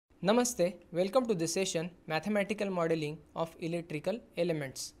Namaste, welcome to this session Mathematical Modeling of Electrical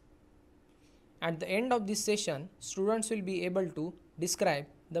Elements. At the end of this session, students will be able to describe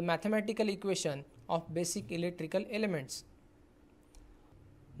the mathematical equation of basic electrical elements.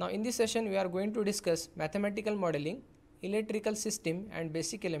 Now in this session we are going to discuss mathematical modeling, electrical system and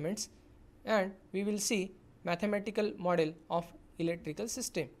basic elements, and we will see mathematical model of electrical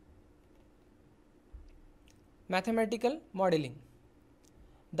system. Mathematical modeling.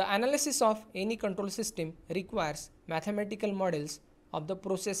 The analysis of any control system requires mathematical models of the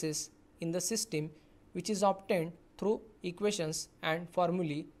processes in the system, which is obtained through equations and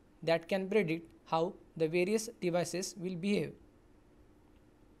formulae that can predict how the various devices will behave.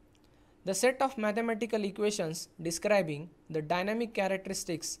 The set of mathematical equations describing the dynamic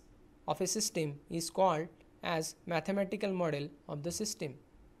characteristics of a system is called as mathematical model of the system.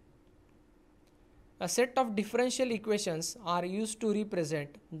 A set of differential equations are used to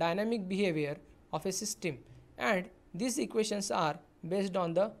represent dynamic behavior of a system, and these equations are based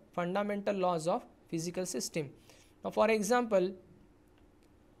on the fundamental laws of physical system. Now, for example,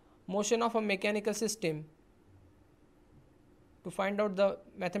 motion of a mechanical system. To find out the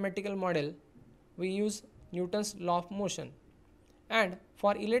mathematical model, we use Newton's law of motion, and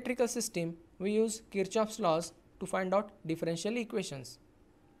for electrical system, we use Kirchhoff's laws to find out differential equations.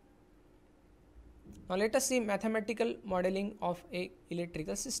 Now let us see mathematical modeling of a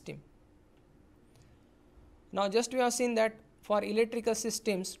electrical system. Now just we have seen that for electrical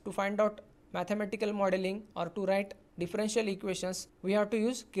systems, to find out mathematical modeling or to write differential equations, we have to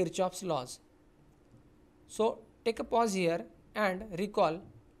use Kirchhoff's laws. So take a pause here and recall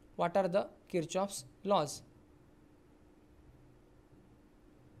what are the Kirchhoff's laws.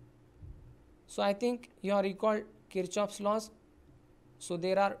 So I think you have recalled Kirchhoff's laws. So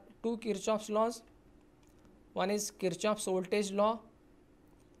there are two Kirchhoff's laws. One is Kirchhoff's voltage law.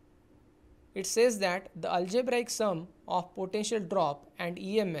 It says that the algebraic sum of potential drop and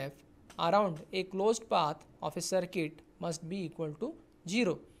EMF around a closed path of a circuit must be equal to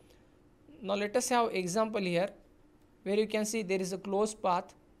 0. Now let us have example here where you can see there is a closed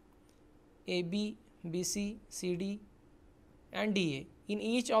path AB, BC, CD and DA. In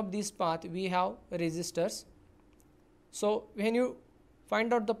each of these paths we have resistors. So when you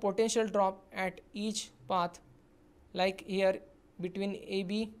find out the potential drop at each path, like here between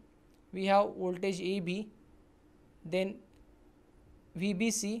AB we have voltage AB, then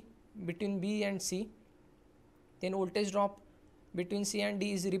VBC between B and C, then voltage drop between C and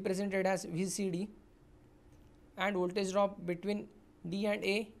D is represented as VCD, and voltage drop between D and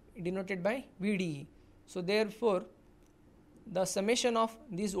A denoted by VDE. So therefore the summation of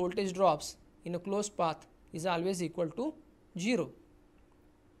these voltage drops in a closed path is always equal to 0,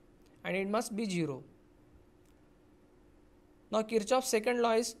 and it must be 0. Now Kirchhoff's second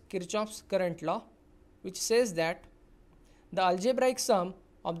law is Kirchhoff's current law, which says that the algebraic sum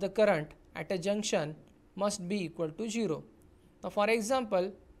of the current at a junction must be equal to 0. Now for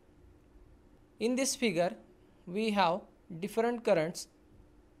example, in this figure we have different currents.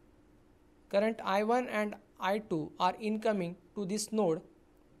 Current I1 and I2 are incoming to this node,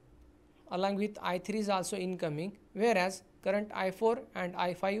 along with I3 is also incoming, whereas current I4 and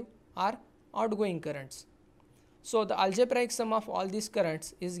I5 are outgoing currents. So the algebraic sum of all these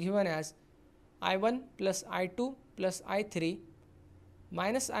currents is given as I1 plus I2 plus I3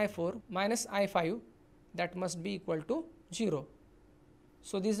 minus I4 minus I5, that must be equal to 0.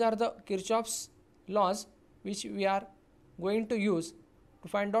 So these are the Kirchhoff's laws which we are going to use to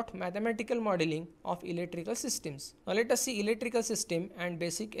find out mathematical modeling of electrical systems. Now let us see electrical system and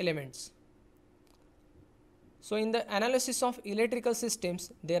basic elements. So in the analysis of electrical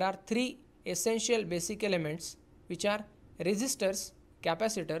systems, there are three essential basic elements, which are resistors,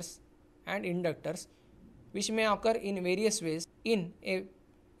 capacitors and inductors, which may occur in various ways in a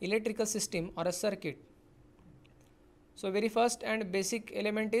electrical system or a circuit. So very first and basic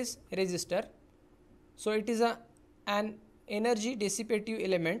element is resistor. So it is an energy dissipative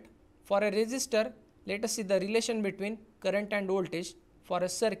element. For a resistor, let us see the relation between current and voltage for a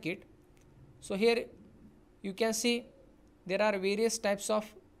circuit. So here you can see there are various types of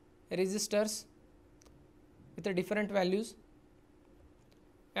resistors with the different values,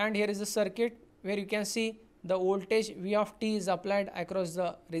 and here is a circuit where you can see the voltage V of t is applied across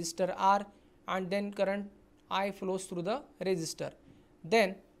the resistor R, and then current I flows through the resistor.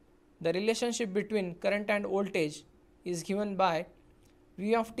 Then the relationship between current and voltage is given by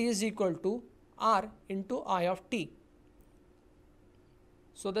V of t is equal to R into I of t.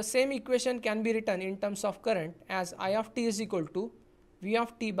 So the same equation can be written in terms of current as I of t is equal to V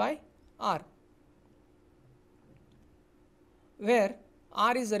of t by R, where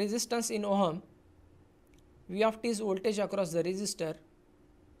R is the resistance in ohm, V of t is voltage across the resistor,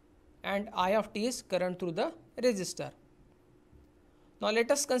 and I of t is current through the resistor. Now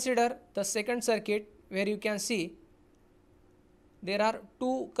let us consider the second circuit, where you can see there are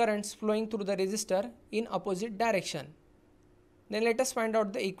two currents flowing through the resistor in opposite direction. Then let us find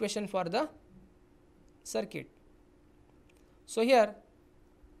out the equation for the circuit. So here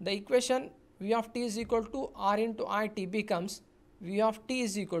the equation V of t is equal to R into IT becomes V of t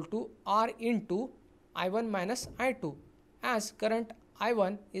is equal to R into I1 minus I2, as current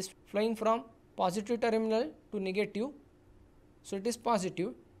I1 is flowing from positive terminal to negative, so it is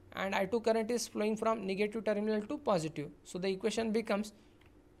positive, and I2 current is flowing from negative terminal to positive. So the equation becomes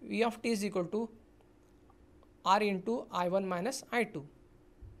V of t is equal to R into I1 minus I2.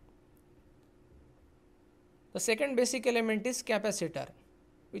 The second basic element is capacitor,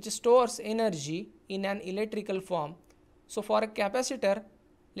 which stores energy in an electrical form. So for a capacitor,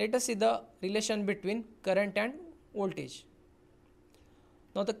 let us see the relation between current and voltage.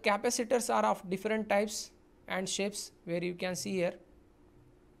 Now the capacitors are of different types and shapes, where you can see here.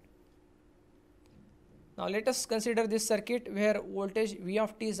 Now let us consider this circuit where voltage V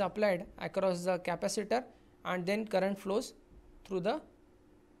of t is applied across the capacitor and then current flows through the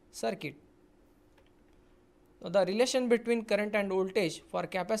circuit. Now the relation between current and voltage for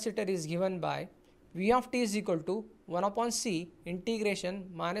capacitor is given by V of t is equal to 1 upon C integration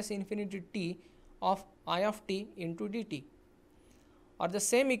minus infinity t of I of t into dt. Or the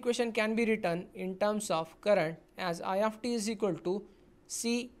same equation can be written in terms of current as I of t is equal to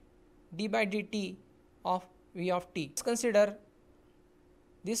C d by dt of V of t. Let's consider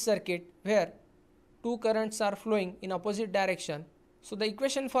this circuit where two currents are flowing in opposite direction. So the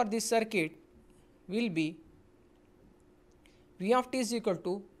equation for this circuit will be V of t is equal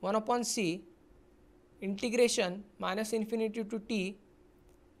to 1 upon C integration minus infinity to t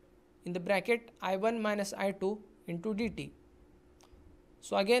in the bracket I1 minus I2 into dt.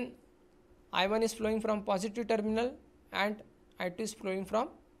 So again I1 is flowing from positive terminal and I2 is flowing from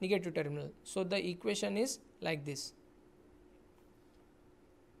negative terminal. So the equation is like this.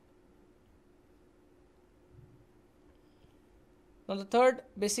 Now the third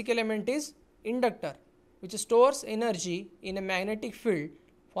basic element is inductor, which stores energy in a magnetic field.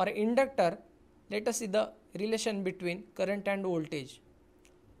 For an inductor, let us see the relation between current and voltage.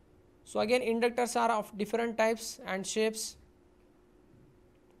 So again inductors are of different types and shapes,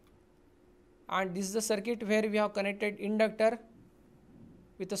 and this is the circuit where we have connected inductor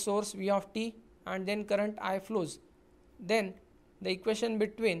with a source V of t and then current I flows. Then the equation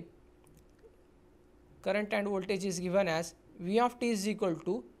between current and voltage is given as V of t is equal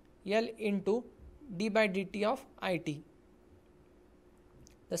to L into d by dt of it.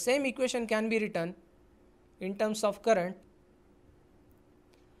 The same equation can be written in terms of current.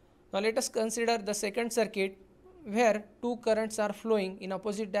 Now let us consider the second circuit where two currents are flowing in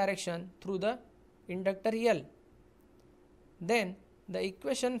opposite direction through the inductor L. Then the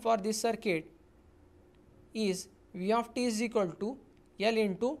equation for this circuit is V of t is equal to L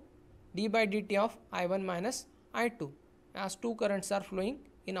into d by dt of I1 minus I2, as two currents are flowing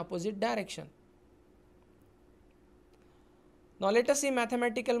in opposite direction. Now let us see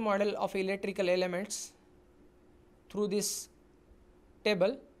mathematical model of electrical elements through this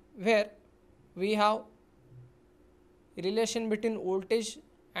table, where we have relation between voltage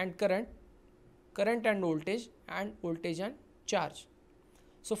and current, current and voltage and charge.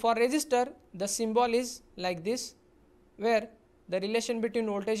 So for resistor, the symbol is like this, where the relation between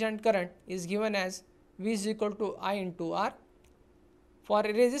voltage and current is given as V is equal to I into R. For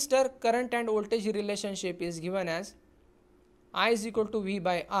a resistor, current and voltage relationship is given as I is equal to V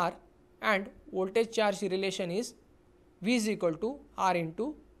by R, and voltage charge relation is V is equal to R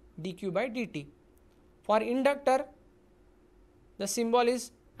into dq by dt. For inductor, the symbol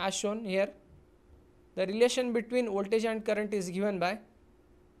is as shown here. The relation between voltage and current is given by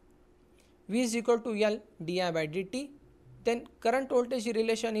V is equal to L di by dt. Then current voltage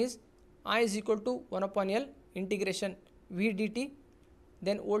relation is I is equal to 1 upon L integration V dt.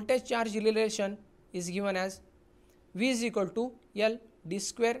 Then voltage charge relation is given as V is equal to L d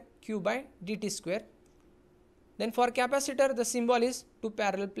square q by dt square. Then for capacitor, the symbol is two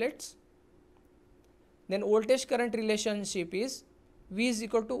parallel plates. Then voltage current relationship is V is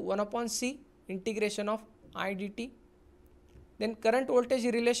equal to 1 upon C integration of I dt. Then current voltage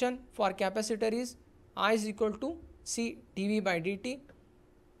relation for capacitor is I is equal to C dV by dt,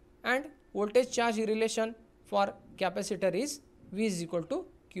 and voltage charge relation for capacitor is V is equal to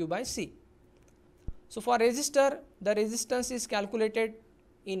Q by C. So for resistor, the resistance is calculated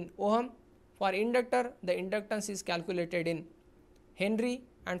in ohm. For inductor, the inductance is calculated in Henry,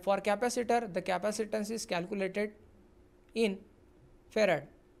 and for capacitor the capacitance is calculated in farad.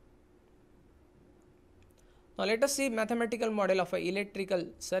 Now let us see mathematical model of an electrical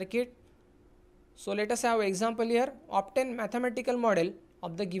circuit. So let us have an example here. Obtain mathematical model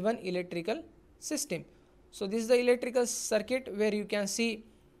of the given electrical system. So this is the electrical circuit where you can see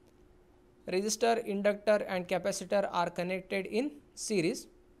resistor, inductor and capacitor are connected in series.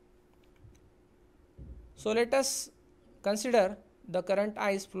 So let us consider the current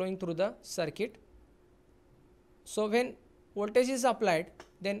I is flowing through the circuit. So when voltage is applied,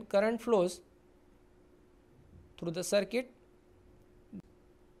 then current flows through the circuit.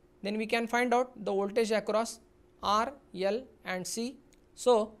 Then we can find out the voltage across R, L and C.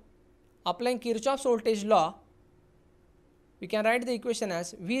 So applying Kirchhoff's voltage law, we can write the equation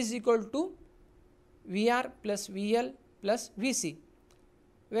as V is equal to VR plus VL plus VC,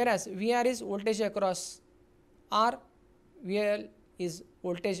 whereas VR is voltage across R, VL is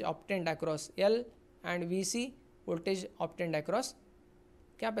voltage obtained across L and VC voltage obtained across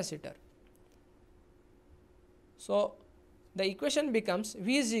capacitor. So the equation becomes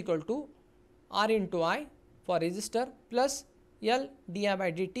V is equal to R into I for resistor plus L di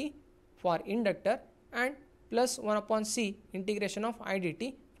by dt for inductor and plus 1 upon C integration of I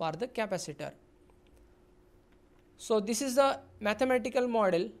dt for the capacitor. So this is the mathematical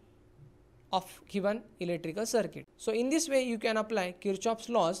model of given electrical circuit. So in this way you can apply Kirchhoff's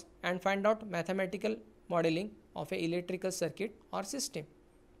laws and find out mathematical modeling of a electrical circuit or system.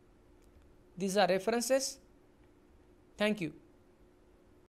 These are references. Thank you.